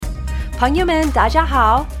朋友们，大家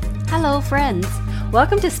好 Hello, friends.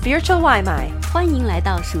 Welcome to Spiritual 外卖欢迎来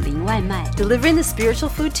到属灵外卖。Delivering the spiritual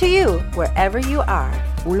food to you, wherever you are.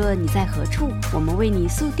 无论你在何处，我们为你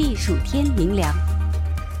速递属天灵粮。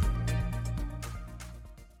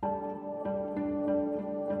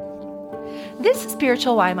This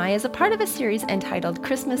Spiritual 外卖 is a part of a series entitled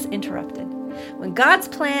Christmas Interrupted. When God's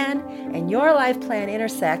plan and your life plan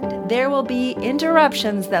intersect, there will be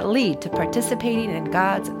interruptions that lead to participating in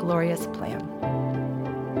God's glorious plan.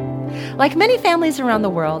 Like many families around the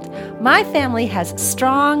world, my family has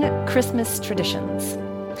strong Christmas traditions.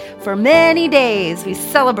 For many days, we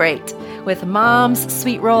celebrate with Mom's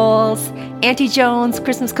sweet rolls, Auntie Joan's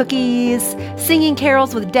Christmas cookies, singing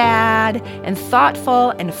carols with Dad, and thoughtful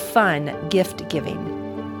and fun gift giving.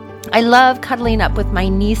 I love cuddling up with my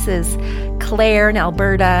nieces, Claire and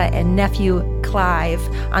Alberta, and nephew, Clive,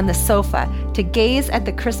 on the sofa to gaze at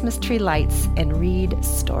the Christmas tree lights and read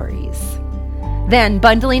stories. Then,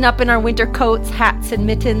 bundling up in our winter coats, hats, and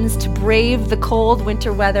mittens to brave the cold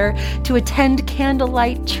winter weather, to attend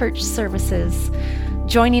candlelight church services,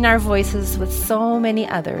 joining our voices with so many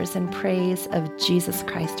others in praise of Jesus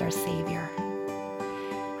Christ our Savior.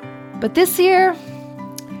 But this year,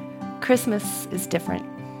 Christmas is different.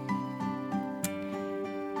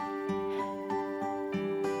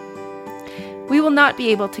 We will not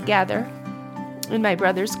be able to gather in my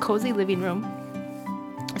brother's cozy living room,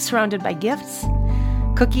 surrounded by gifts,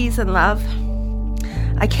 cookies, and love.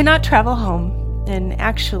 I cannot travel home, and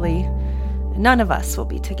actually, none of us will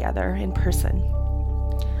be together in person.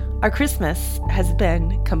 Our Christmas has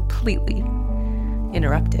been completely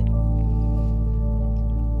interrupted.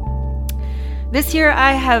 This year,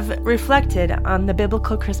 I have reflected on the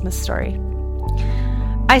biblical Christmas story.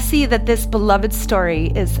 I see that this beloved story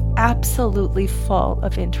is absolutely full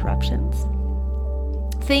of interruptions.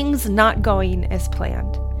 Things not going as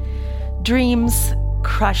planned. Dreams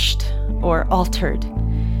crushed or altered.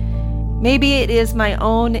 Maybe it is my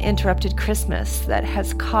own interrupted Christmas that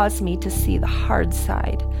has caused me to see the hard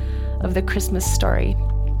side of the Christmas story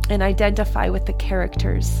and identify with the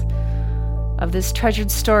characters of this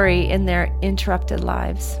treasured story in their interrupted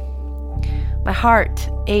lives. My heart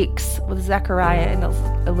aches with Zechariah and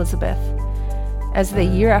Elizabeth as they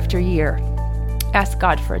year after year ask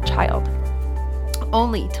God for a child,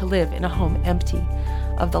 only to live in a home empty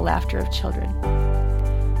of the laughter of children.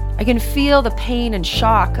 I can feel the pain and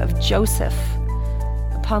shock of Joseph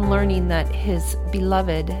upon learning that his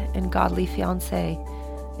beloved and godly fiancée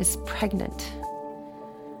is pregnant.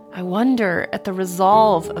 I wonder at the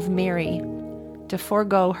resolve of Mary to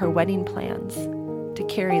forego her wedding plans to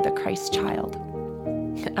carry the Christ child.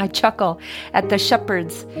 I chuckle at the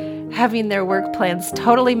shepherds having their work plans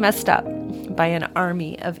totally messed up by an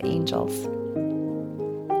army of angels.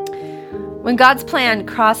 When God's plan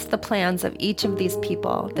crossed the plans of each of these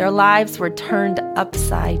people, their lives were turned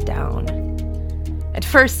upside down. At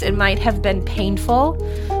first, it might have been painful,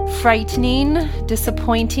 frightening,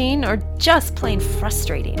 disappointing, or just plain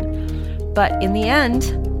frustrating. But in the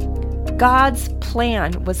end, God's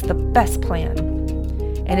plan was the best plan.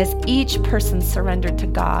 And as each person surrendered to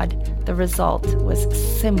God, the result was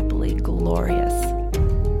simply glorious.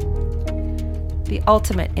 The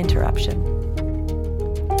ultimate interruption.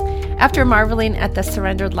 After marveling at the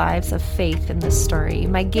surrendered lives of faith in this story,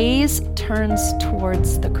 my gaze turns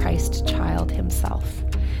towards the Christ child himself.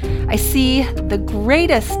 I see the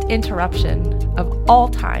greatest interruption of all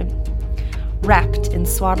time, wrapped in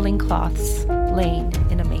swaddling cloths, laying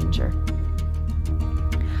in a manger.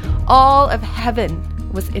 All of heaven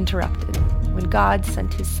was interrupted when God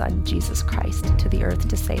sent his Son, Jesus Christ, to the earth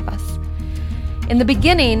to save us. In the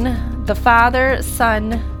beginning, the Father,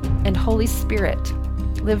 Son, and Holy Spirit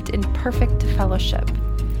lived in perfect fellowship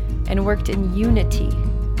and worked in unity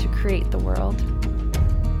to create the world.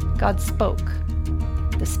 God spoke,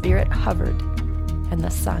 the Spirit hovered, and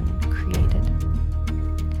the Son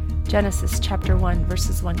created. Genesis chapter 1,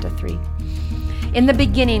 verses 1 to 3. In the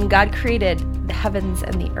beginning, God created the heavens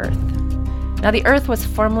and the earth. Now the earth was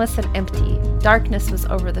formless and empty. Darkness was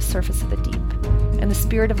over the surface of the deep, and the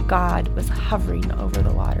Spirit of God was hovering over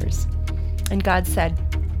the waters. And God said,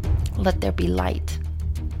 "Let there be light."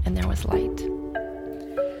 And there was light.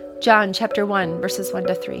 John chapter 1, verses 1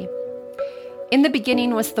 to 3. In the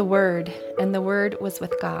beginning was the Word, and the Word was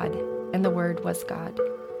with God, and the Word was God.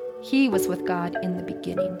 He was with God in the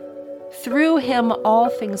beginning. Through him all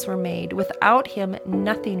things were made. Without him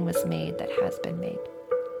nothing was made that has been made.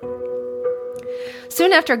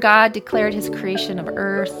 Soon after God declared his creation of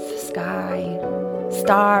earth, sky,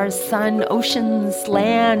 stars, sun, oceans,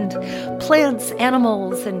 land, plants,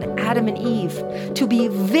 animals, and Adam and Eve to be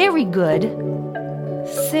very good,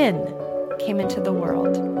 sin came into the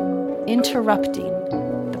world, interrupting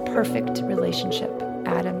the perfect relationship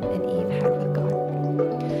Adam and Eve had with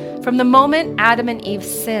God. From the moment Adam and Eve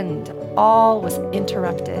sinned, all was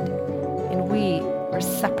interrupted, and we were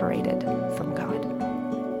separated from God.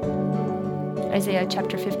 Isaiah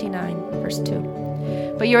chapter 59, verse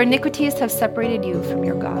 2. But your iniquities have separated you from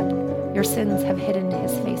your God. Your sins have hidden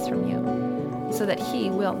his face from you, so that he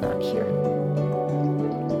will not hear.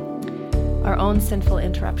 Our own sinful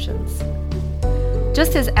interruptions.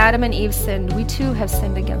 Just as Adam and Eve sinned, we too have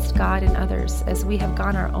sinned against God and others as we have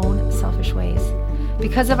gone our own selfish ways.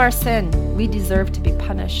 Because of our sin, we deserve to be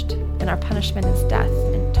punished, and our punishment is death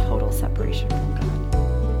and total separation from God.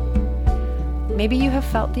 Maybe you have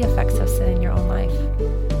felt the effects of sin in your own life,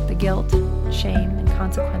 the guilt, shame, and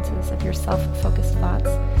consequences of your self-focused thoughts,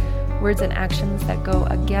 words and actions that go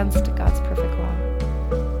against God's perfect law.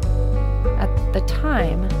 At the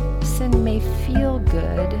time, sin may feel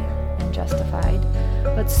good and justified,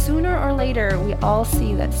 but sooner or later we all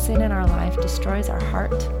see that sin in our life destroys our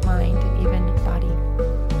heart, mind, and even body.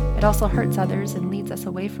 It also hurts others and leads us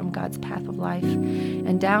away from God's path of life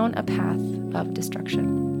and down a path of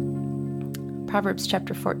destruction. Proverbs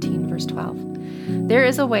chapter 14, verse 12. There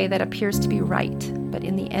is a way that appears to be right, but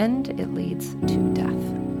in the end it leads to death.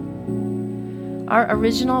 Our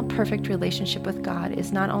original perfect relationship with God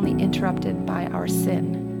is not only interrupted by our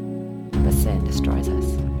sin, but sin destroys us.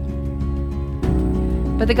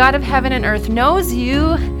 But the God of heaven and earth knows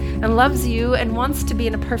you and loves you and wants to be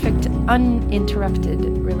in a perfect, uninterrupted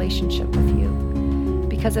relationship with you.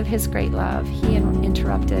 Because of his great love, he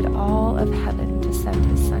interrupted all of heaven to send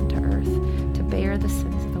his Son to earth to bear the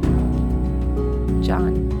sins of the world.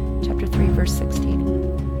 John chapter 3, verse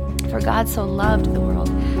 16. For God so loved the world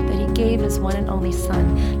that he gave his one and only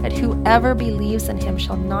Son, that whoever believes in him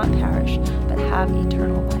shall not perish, but have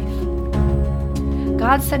eternal life.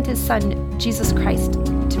 God sent his Son, Jesus Christ,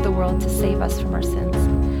 to the world to save us from our sins.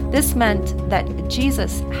 This meant that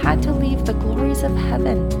Jesus had to leave the glories of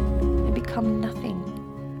heaven and become nothing.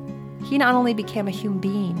 He not only became a human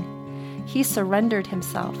being, he surrendered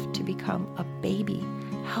himself to become a baby,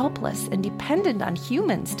 helpless and dependent on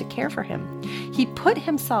humans to care for him. He put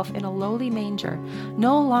himself in a lowly manger,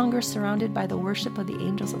 no longer surrounded by the worship of the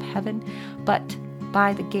angels of heaven, but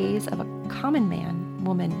by the gaze of a common man,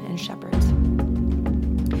 woman, and shepherds.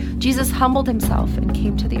 Jesus humbled himself and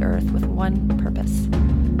came to the earth with one purpose,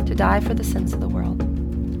 to die for the sins of the world.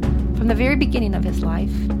 From the very beginning of his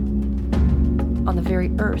life, on the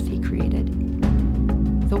very earth he created,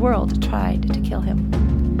 the world tried to kill him.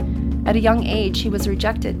 At a young age, he was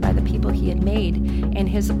rejected by the people he had made, and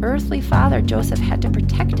his earthly father, Joseph, had to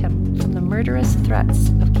protect him from the murderous threats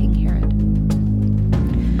of King Herod.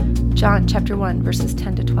 John chapter 1, verses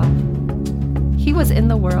 10 to 12. He was in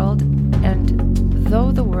the world, and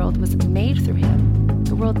though the world was made through him,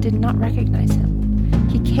 the world did not recognize him.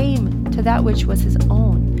 He came to that which was his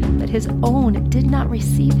own, but his own did not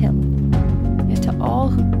receive him. Yet to all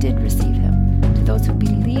who did receive him, to those who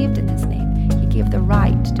believed in his name, he gave the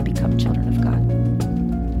right to become children of God.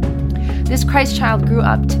 This Christ child grew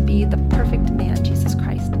up to be the perfect man, Jesus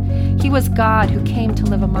Christ. He was God who came to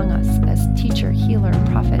live among us as teacher, healer,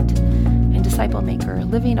 prophet, and disciple maker,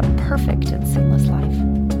 living a perfect and sinless life.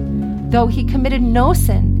 Though he committed no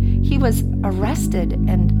sin, he was arrested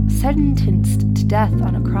and sentenced to death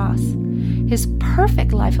on a cross. His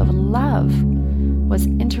perfect life of love was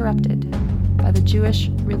interrupted by the Jewish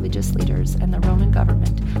religious leaders and the Roman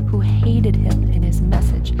government who hated him and his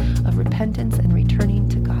message of repentance and returning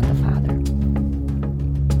to God the Father.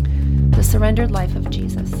 The surrendered life of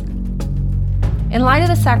Jesus. In light of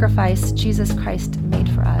the sacrifice Jesus Christ made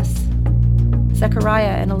for us,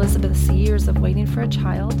 Zechariah and Elizabeth's years of waiting for a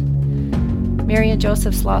child, Mary and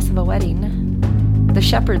Joseph's loss of a wedding, the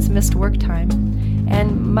shepherds' missed work time,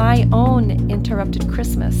 and my own interrupted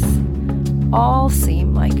Christmas all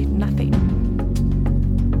seem like nothing.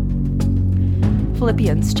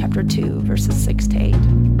 Philippians chapter 2, verses 6 to 8.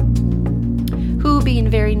 Who, being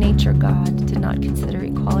very nature God, did not consider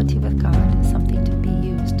equality with God something to be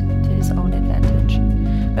used to his own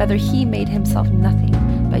advantage. Rather, he made himself nothing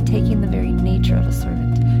by taking the very nature of a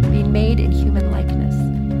servant, being made in human likeness,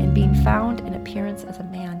 and being found in appearance as a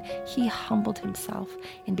man, he humbled himself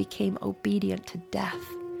and became obedient to death,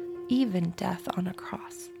 even death on a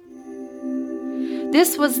cross.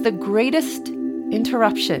 This was the greatest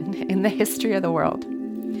interruption in the history of the world.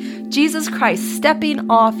 Jesus Christ stepping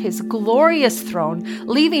off his glorious throne,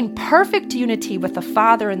 leaving perfect unity with the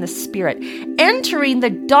Father and the Spirit, entering the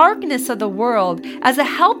darkness of the world as a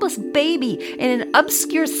helpless baby in an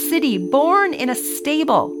obscure city born in a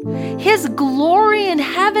stable. His glory in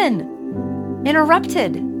heaven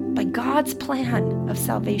interrupted by God's plan of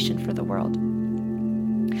salvation for the world.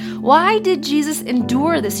 Why did Jesus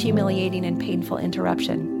endure this humiliating and painful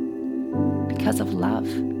interruption? Because of love.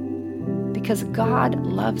 Because God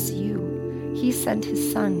loves you. He sent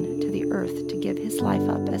his Son to the earth to give his life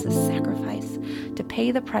up as a sacrifice, to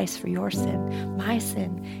pay the price for your sin, my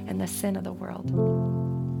sin, and the sin of the world.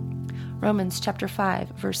 Romans chapter 5,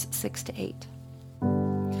 verse 6 to 8.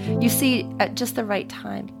 You see, at just the right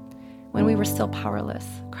time, when we were still powerless,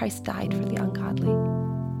 Christ died for the ungodly.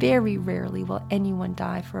 Very rarely will anyone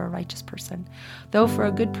die for a righteous person, though for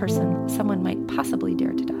a good person, someone might possibly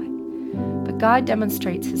dare to die. But God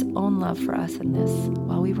demonstrates his own love for us in this.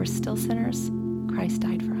 While we were still sinners, Christ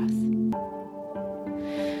died for us.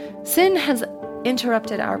 Sin has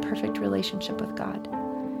interrupted our perfect relationship with God.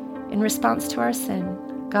 In response to our sin,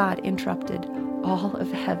 God interrupted all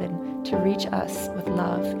of heaven to reach us with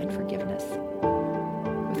love and forgiveness.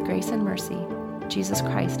 With grace and mercy, Jesus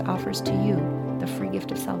Christ offers to you the free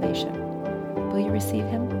gift of salvation. Will you receive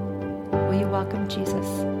him? Will you welcome Jesus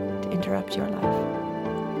to interrupt your life?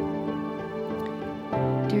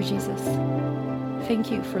 Dear Jesus, thank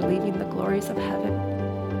you for leaving the glories of heaven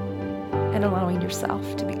and allowing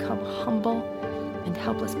yourself to become humble and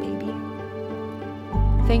helpless baby.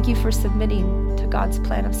 Thank you for submitting to God's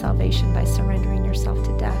plan of salvation by surrendering yourself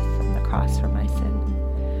to death on the cross for my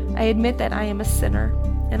sin. I admit that I am a sinner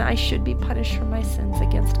and I should be punished for my sins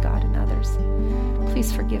against God and others.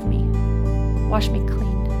 Please forgive me, wash me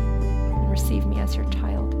clean, and receive me as your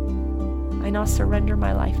child. I now surrender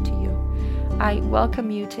my life to you. I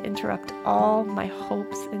welcome you to interrupt all my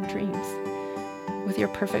hopes and dreams with your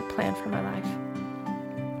perfect plan for my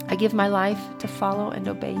life. I give my life to follow and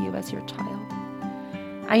obey you as your child.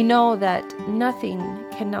 I know that nothing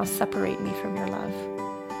can now separate me from your love.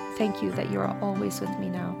 Thank you that you are always with me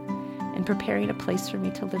now and preparing a place for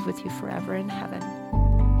me to live with you forever in heaven.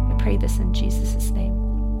 I pray this in Jesus' name.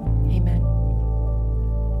 Amen.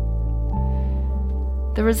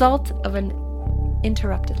 The result of an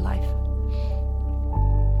interrupted life.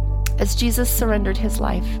 As Jesus surrendered his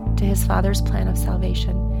life to his Father's plan of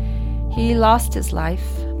salvation, he lost his life,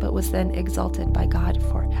 but was then exalted by God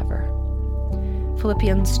forever.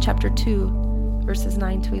 Philippians chapter 2, verses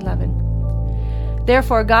 9 to 11.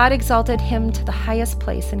 Therefore God exalted him to the highest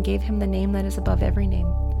place and gave him the name that is above every name,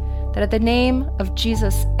 that at the name of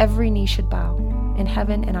Jesus every knee should bow, in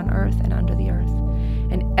heaven and on earth and under the earth,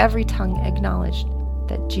 and every tongue acknowledge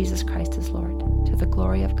that Jesus Christ is Lord, to the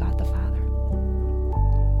glory of God the Father.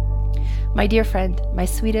 My dear friend, my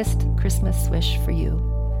sweetest Christmas wish for you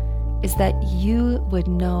is that you would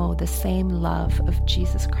know the same love of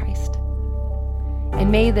Jesus Christ.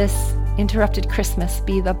 And may this interrupted Christmas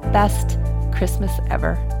be the best Christmas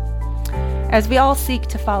ever, as we all seek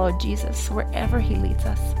to follow Jesus wherever he leads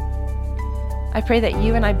us. I pray that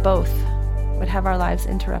you and I both would have our lives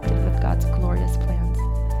interrupted with God's glorious plans.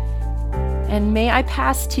 And may I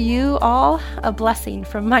pass to you all a blessing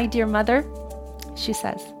from my dear mother. She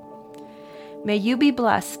says, may you be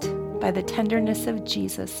blessed by the tenderness of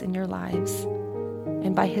Jesus in your lives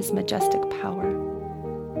and by his majestic power.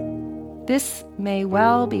 This may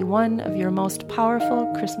well be one of your most powerful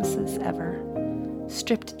Christmases ever,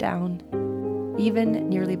 stripped down, even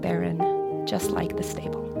nearly barren, just like the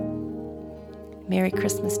stable. Merry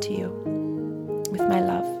Christmas to you. With my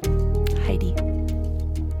love, Heidi.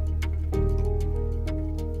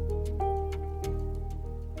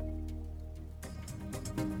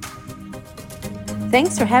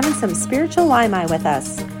 Thanks for having some spiritual Waimai with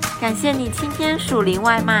us. 感谢你今天属灵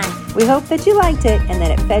外卖 We hope that you liked it and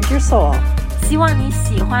that it fed your soul. 希望你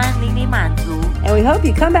喜欢灵里满足 And we hope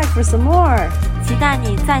you come back for some more. 期待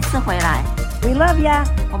你再次回来 We love ya.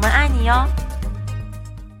 我们爱你哟